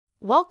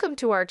Welcome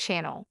to our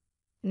channel.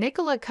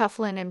 Nicola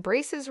Coughlan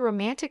embraces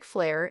romantic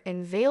flair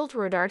in veiled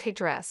Rodarte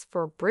dress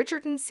for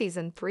Bridgerton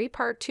Season 3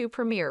 Part 2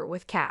 premiere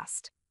with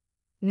cast.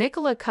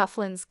 Nicola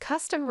Coughlan's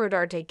custom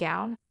Rodarte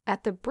gown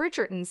at the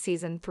Bridgerton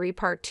Season 3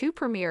 Part 2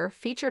 premiere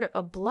featured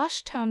a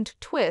blush-toned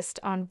twist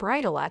on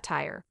bridal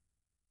attire.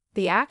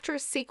 The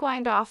actress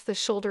sequined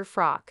off-the-shoulder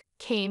frock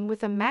came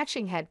with a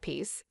matching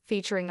headpiece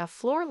featuring a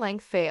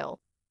floor-length veil.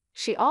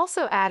 She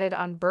also added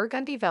on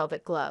burgundy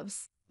velvet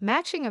gloves,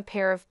 matching a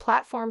pair of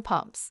platform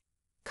pumps.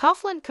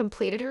 Coughlan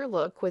completed her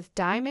look with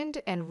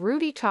diamond and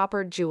ruby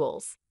Chopard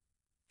jewels.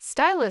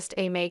 Stylist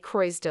Aimée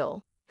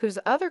Croysdill, whose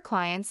other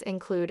clients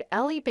include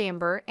Ellie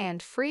Bamber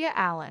and Freya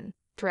Allen,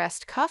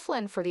 dressed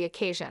Coughlan for the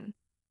occasion.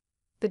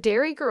 The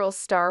Derry Girls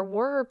star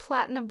wore her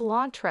platinum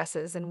blonde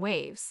tresses in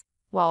waves,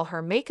 while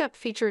her makeup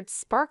featured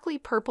sparkly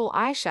purple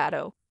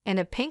eyeshadow and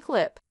a pink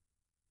lip.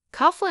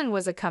 Coughlan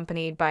was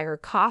accompanied by her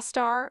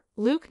costar,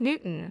 Luke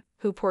Newton,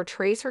 who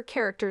portrays her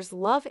character's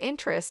love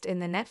interest in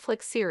the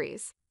Netflix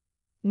series.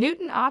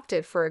 Newton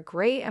opted for a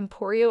gray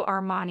Emporio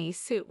Armani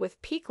suit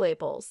with peak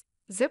labels,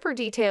 zipper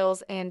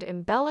details, and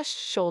embellished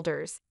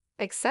shoulders,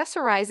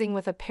 accessorizing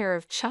with a pair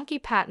of chunky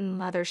patent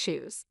leather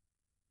shoes.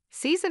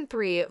 Season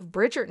 3 of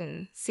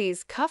Bridgerton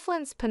sees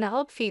Coughlan's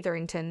Penelope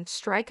Featherington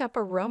strike up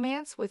a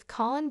romance with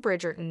Colin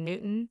Bridgerton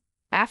Newton.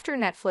 After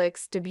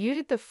Netflix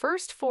debuted the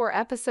first 4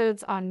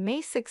 episodes on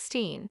May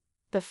 16,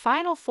 the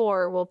final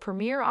 4 will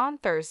premiere on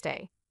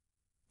Thursday.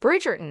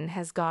 Bridgerton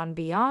has gone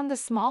beyond the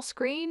small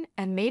screen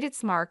and made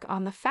its mark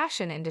on the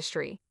fashion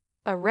industry.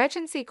 A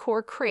Regency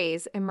core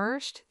craze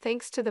emerged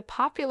thanks to the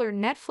popular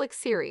Netflix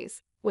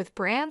series, with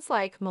brands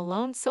like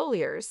Malone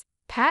Souliers,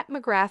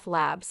 McGrath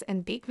Labs,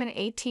 and Beekman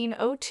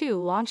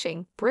 1802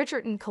 launching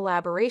Bridgerton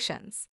collaborations.